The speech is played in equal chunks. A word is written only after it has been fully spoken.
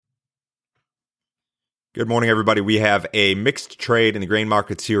Good morning, everybody. We have a mixed trade in the grain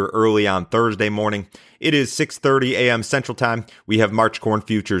markets here early on Thursday morning. It is 6:30 a.m. Central Time. We have March corn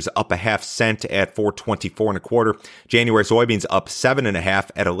futures up a half cent at 424 and a quarter. January soybeans up 7.5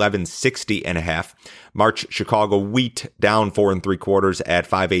 at 1160 and a half. March Chicago wheat down 4 3/4 at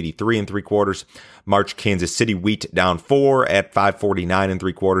 583 3/4. March Kansas City wheat down 4 at 549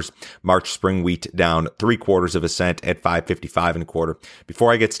 3/4. March spring wheat down 3/4 of a cent at 555 1/4.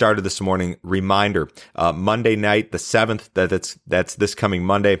 Before I get started this morning, reminder, Monday night, the 7th, that's this coming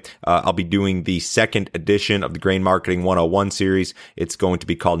Monday, I'll be doing the second edition of the Grain Marketing 101 series. It's going to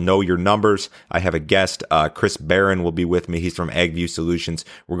be called Know Your Numbers. I have a guest, Chris Barron will be with me. He's from AgView Solutions.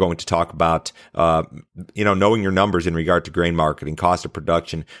 We're going to talk about, knowing your numbers in regard to grain marketing, cost of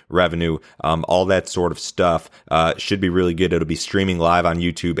production, revenue, all that sort of stuff. Should be really good. It'll be streaming live on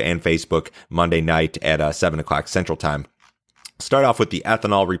YouTube and Facebook Monday night at 7 o'clock Central Time. Start off with the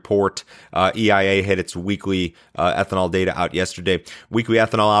ethanol report. EIA had its weekly ethanol data out yesterday. Weekly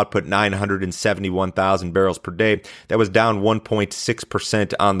ethanol output, 971,000 barrels per day. That was down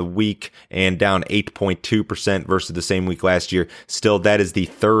 1.6% on the week and down 8.2% versus the same week last year. Still, that is the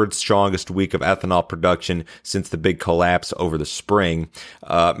third strongest week of ethanol production since the big collapse over the spring.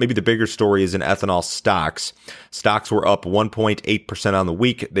 Maybe the bigger story is in ethanol stocks. Stocks were up 1.8% on the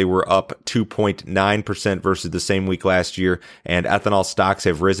week. They were up 2.9% versus the same week last year. And ethanol stocks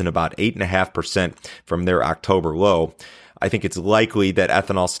have risen about 8.5% from their October low. I think it's likely that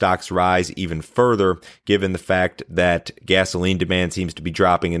ethanol stocks rise even further, given the fact that gasoline demand seems to be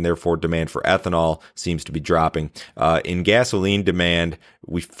dropping and therefore demand for ethanol seems to be dropping. In gasoline demand,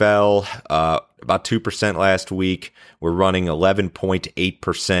 we fell about 2% last week. We're running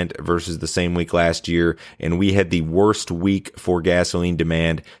 11.8% versus the same week last year, and we had the worst week for gasoline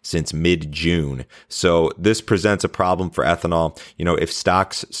demand since mid-June. So this presents a problem for ethanol. If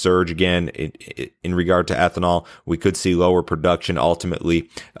stocks surge again in regard to ethanol, we could see lower production ultimately.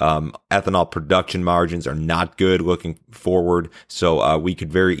 Ethanol production margins are not good looking forward, so we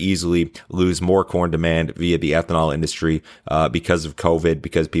could very easily lose more corn demand via the ethanol industry because of COVID,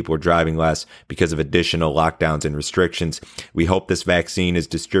 because people are driving less, because of additional lockdowns and restrictions. We hope this vaccine is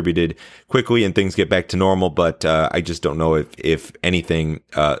distributed quickly and things get back to normal, but I just don't know if anything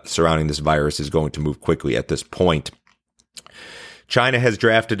surrounding this virus is going to move quickly at this point. China has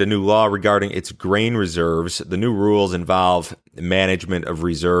drafted a new law regarding its grain reserves. The new rules involve management of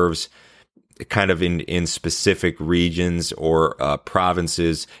reserves kind of in specific regions or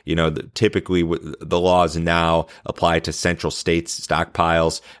provinces. Typically the laws now apply to central states'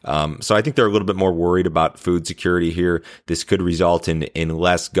 stockpiles. So I think they're a little bit more worried about food security here. This could result in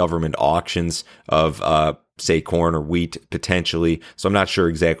less government auctions of say corn or wheat potentially. So I'm not sure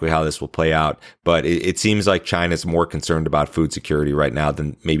exactly how this will play out, but it seems like China's more concerned about food security right now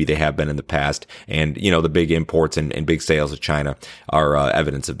than maybe they have been in the past. And, the big imports and big sales of China are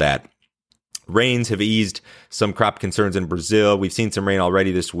evidence of that. Rains have eased some crop concerns in Brazil. We've seen some rain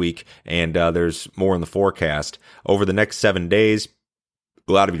already this week, and there's more in the forecast. Over the next 7 days,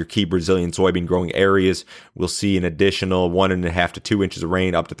 a lot of your key Brazilian soybean growing areas will see an additional 1.5 to 2 inches of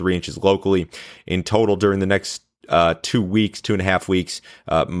rain, up to 3 inches locally. In total, during the next 2.5 weeks,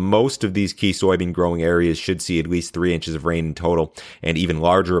 most of these key soybean growing areas should see at least 3 inches of rain in total, and even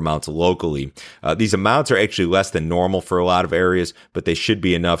larger amounts locally. These amounts are actually less than normal for a lot of areas, but they should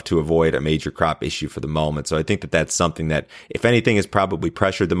be enough to avoid a major crop issue for the moment. So I think that that's something that, if anything, has probably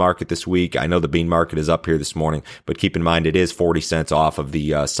pressured the market this week. I know the bean market is up here this morning, but keep in mind it is 40 cents off of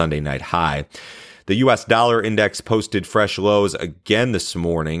the Sunday night high. The U.S. dollar index posted fresh lows again this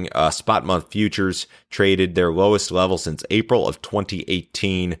morning. Spot month futures traded their lowest level since April of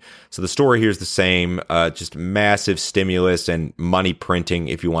 2018. So the story here is the same, just massive stimulus and money printing,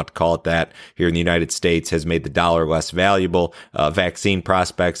 if you want to call it that, here in the United States has made the dollar less valuable. Vaccine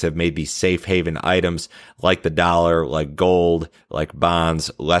prospects have made these safe haven items like the dollar, like gold, like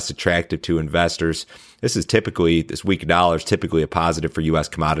bonds, less attractive to investors. This weak dollar is typically a positive for U.S.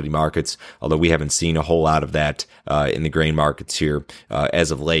 commodity markets, although we haven't seen a whole lot of that in the grain markets here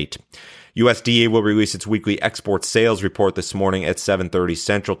as of late. USDA will release its weekly export sales report this morning at 7:30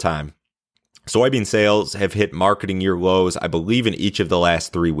 Central Time. Soybean sales have hit marketing year lows, I believe, in each of the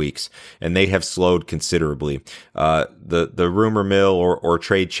last 3 weeks, and they have slowed considerably. The rumor mill or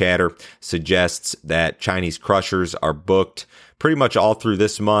trade chatter suggests that Chinese crushers are booked pretty much all through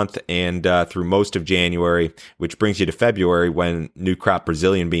this month and through most of January, which brings you to February when new crop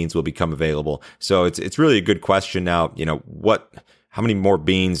Brazilian beans will become available. So it's really a good question now. how many more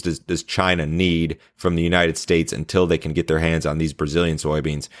beans does China need from the United States until they can get their hands on these Brazilian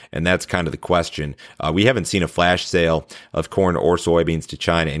soybeans? And that's kind of the question. We haven't seen a flash sale of corn or soybeans to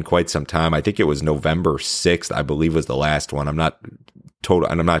China in quite some time. I think it was November 6th, I believe was the last one. I'm not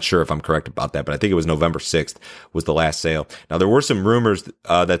sure if I'm correct about that, but I think it was November 6th was the last sale. Now, there were some rumors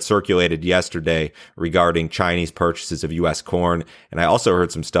that circulated yesterday regarding Chinese purchases of U.S. corn, and I also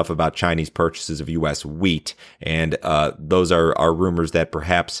heard some stuff about Chinese purchases of U.S. wheat, and those are rumors that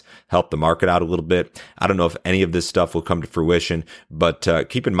perhaps help the market out a little bit. I don't know if any of this stuff will come to fruition, but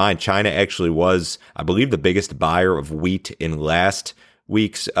keep in mind, China actually was, I believe, the biggest buyer of wheat in last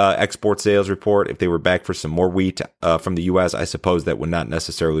week's export sales report. If they were back for some more wheat from the U.S., I suppose that would not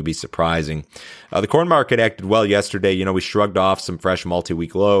necessarily be surprising. The corn market acted well yesterday. We shrugged off some fresh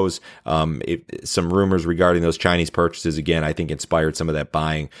multi-week lows. Some rumors regarding those Chinese purchases, again, I think inspired some of that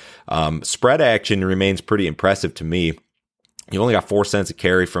buying. Spread action remains pretty impressive to me. You only got 4 cents a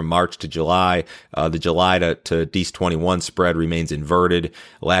carry from March to July. The July to DEES 21 spread remains inverted.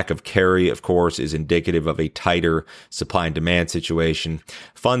 Lack of carry, of course, is indicative of a tighter supply and demand situation.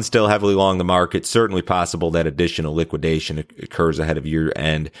 Funds still heavily long the market. Certainly possible that additional liquidation occurs ahead of year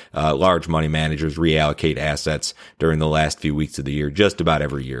end. Large money managers reallocate assets during the last few weeks of the year, just about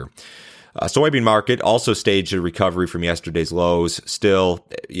every year. Soybean market also staged a recovery from yesterday's lows. Still,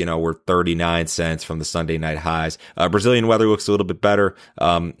 we're 39 cents from the Sunday night highs. Brazilian weather looks a little bit better.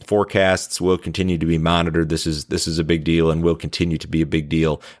 Forecasts will continue to be monitored. This is a big deal and will continue to be a big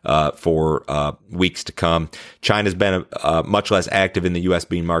deal for weeks to come. China's been much less active in the U.S.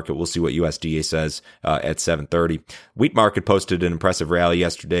 bean market. We'll see what USDA says at 7:30. Wheat market posted an impressive rally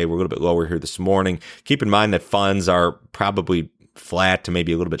yesterday. We're a little bit lower here this morning. Keep in mind that funds are probably flat to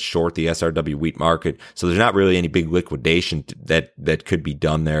maybe a little bit short the SRW wheat market. So there's not really any big liquidation that could be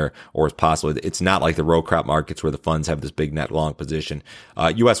done there or is possible. It's not like the row crop markets where the funds have this big net long position.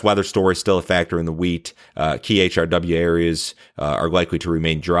 U.S. weather story still a factor in the wheat. Key HRW areas are likely to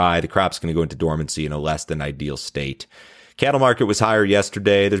remain dry. The crop's going to go into dormancy in a less than ideal state. Cattle market was higher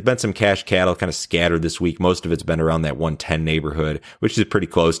yesterday. There's been some cash cattle kind of scattered this week. Most of it's been around that 110 neighborhood, which is pretty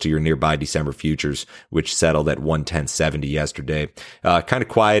close to your nearby December futures, which settled at 110.70 yesterday. Kind of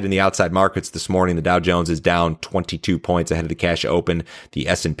quiet in the outside markets this morning. The Dow Jones is down 22 points ahead of the cash open. The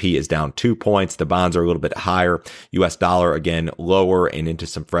S&P is down 2 points. The bonds are a little bit higher. U.S. dollar again lower and into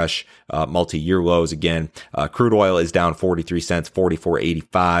some fresh multi-year lows again. Crude oil is down 43 cents,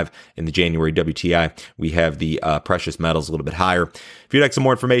 44.85 in the January WTI. We have the precious metals a little bit higher. If you'd like some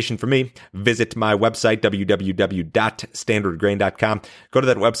more information from me, visit my website, www.standardgrain.com. Go to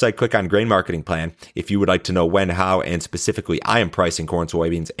that website, click on Grain Marketing Plan. If you would like to know when, how, and specifically I am pricing corn,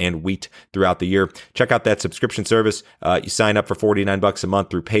 soybeans, and wheat throughout the year, check out that subscription service. You sign up for $49 a month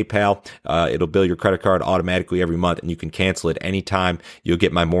through PayPal. It'll bill your credit card automatically every month, and you can cancel it anytime. You'll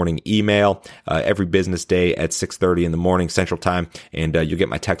get my morning email every business day at 6:30 in the morning Central Time, and you'll get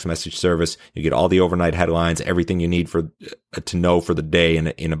my text message service. You get all the overnight headlines, everything you need to know for the day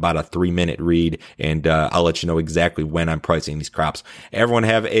in about a 3-minute read, and I'll let you know exactly when I'm pricing these crops. Everyone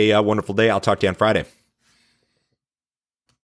have a wonderful day. I'll talk to you on Friday.